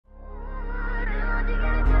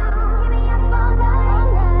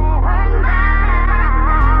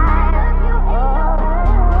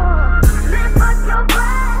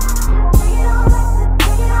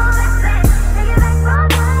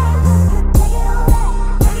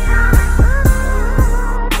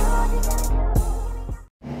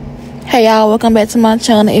Hey y'all, welcome back to my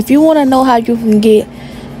channel. If you want to know how you can get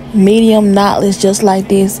medium knotless just like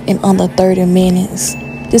this in under 30 minutes,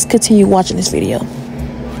 just continue watching this video.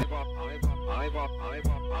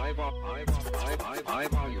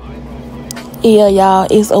 Yeah y'all,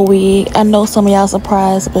 it's a wig. I know some of y'all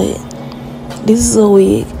surprised, but this is a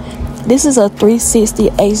wig. This is a 360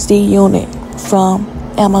 HD unit from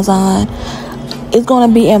Amazon. It's going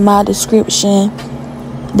to be in my description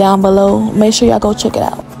down below. Make sure y'all go check it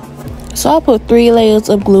out. So I put 3 layers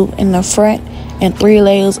of glue in the front and 3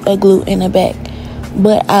 layers of glue in the back,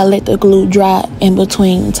 but I let the glue dry in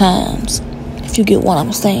between times, if you get what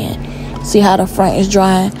I'm saying. See how the front is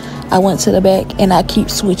drying? I went to the back and I keep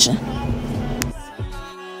switching.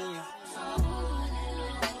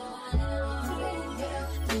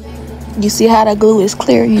 You see how the glue is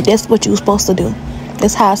clear? That's what you're supposed to do.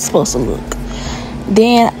 That's how it's supposed to look.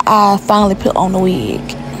 Then I finally put on the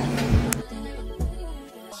wig.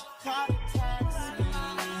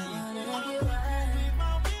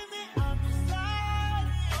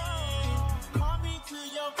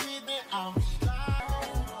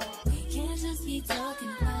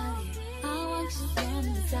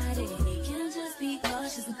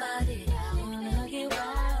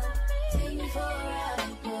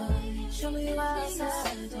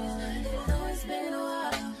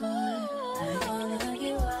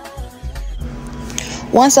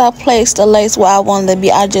 Once I placed the lace where I wanted to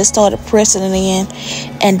be, I just started pressing it in,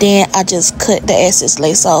 and then I just cut the excess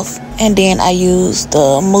lace off, and then I used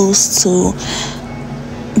the mousse to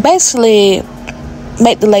basically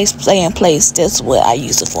make the lace stay in place. That's what I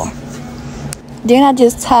used it for. Then I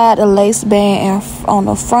just tied the lace band on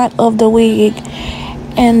the front of the wig,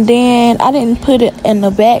 and then I didn't put it in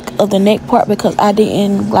the back of the neck part because I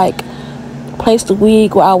didn't place the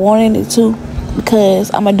wig where I wanted it to,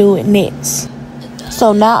 because I'm gonna do it next.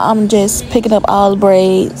 So now I'm just picking up all the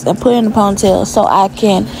braids and putting in the ponytail so I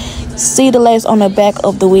can see the lace on the back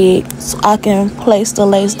of the wig, so I can place the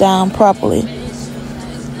lace down properly.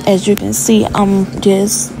 As you can see, I'm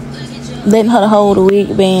just letting her hold the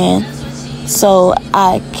wig band so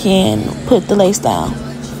I can put the lace down.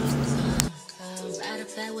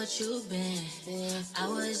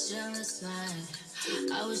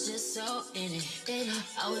 I was just so in it.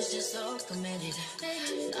 I was just so committed.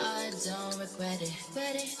 No, I don't regret it.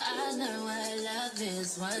 I know what love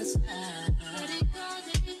is once time. Let it go,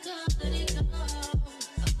 let it go, let it go.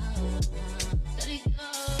 Let it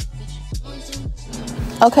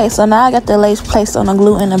go. Okay, so now I got the lace placed on the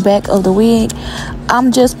glue in the back of the wig.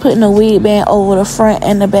 I'm just putting the wig band over the front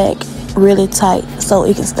and the back really tight so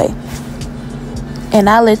it can stay. And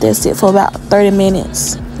I let that sit for about 30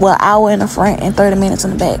 minutes. Well, an hour in the front and 30 minutes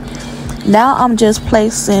in the back. Now I'm just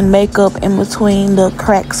placing makeup in between the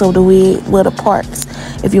cracks of the wig, well, the parts,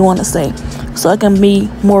 if you want to say, so it can be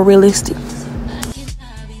more realistic.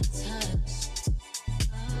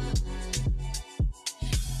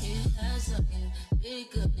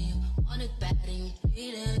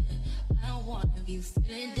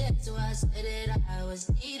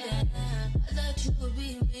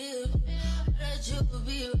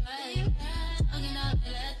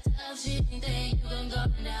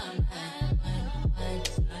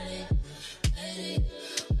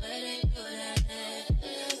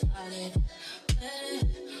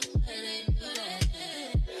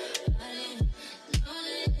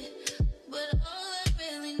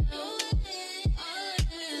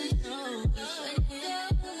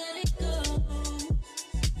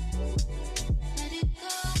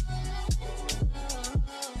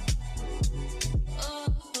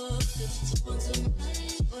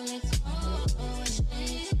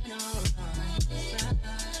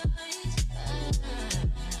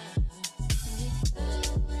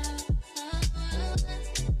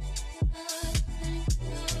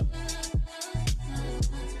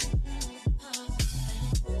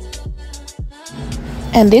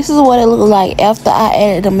 And this is what it looked like after I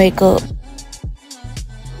added the makeup.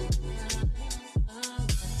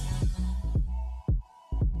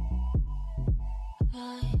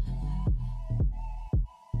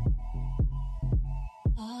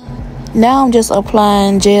 Now I'm just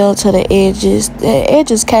applying gel to the edges. The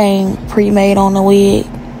edges came pre-made on the wig,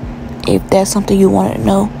 if that's something you wanted to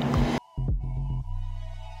know.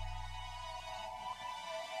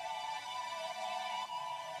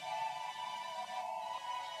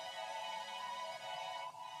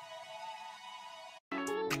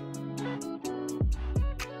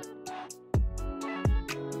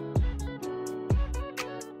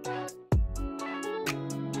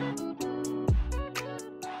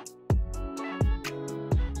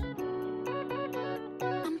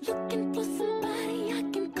 Looking for somebody I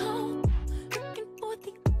can call. Looking for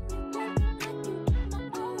the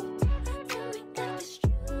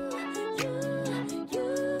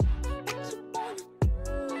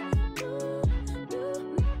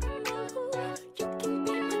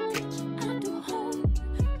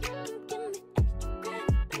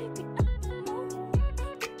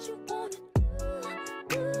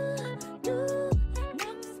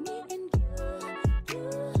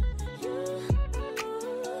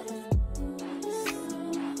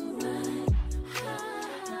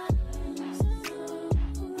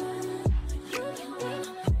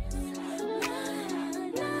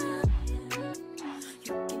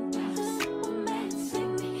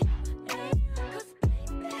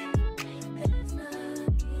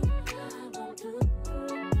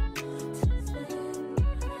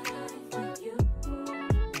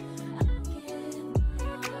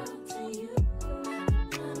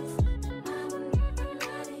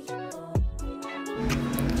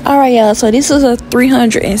Alright, y'all, so this is a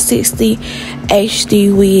 360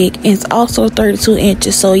 HD wig, and it's also 32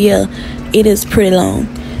 inches, so yeah, it is pretty long.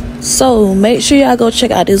 So make sure y'all go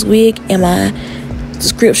check out this wig in my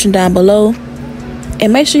description down below,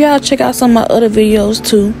 and make sure y'all check out some of my other videos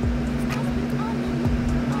too.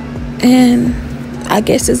 And I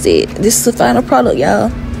guess that's it. This is the final product,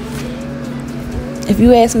 y'all. If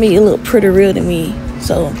you ask me, it look pretty real to me,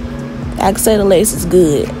 so I can say the lace is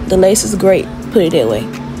good. The lace is great, put it that way.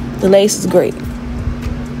 The lace is great.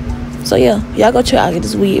 So yeah, y'all go check out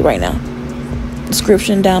this wig right now.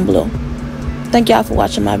 Description down below. Thank y'all for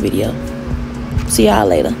watching my video. See y'all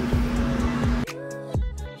later.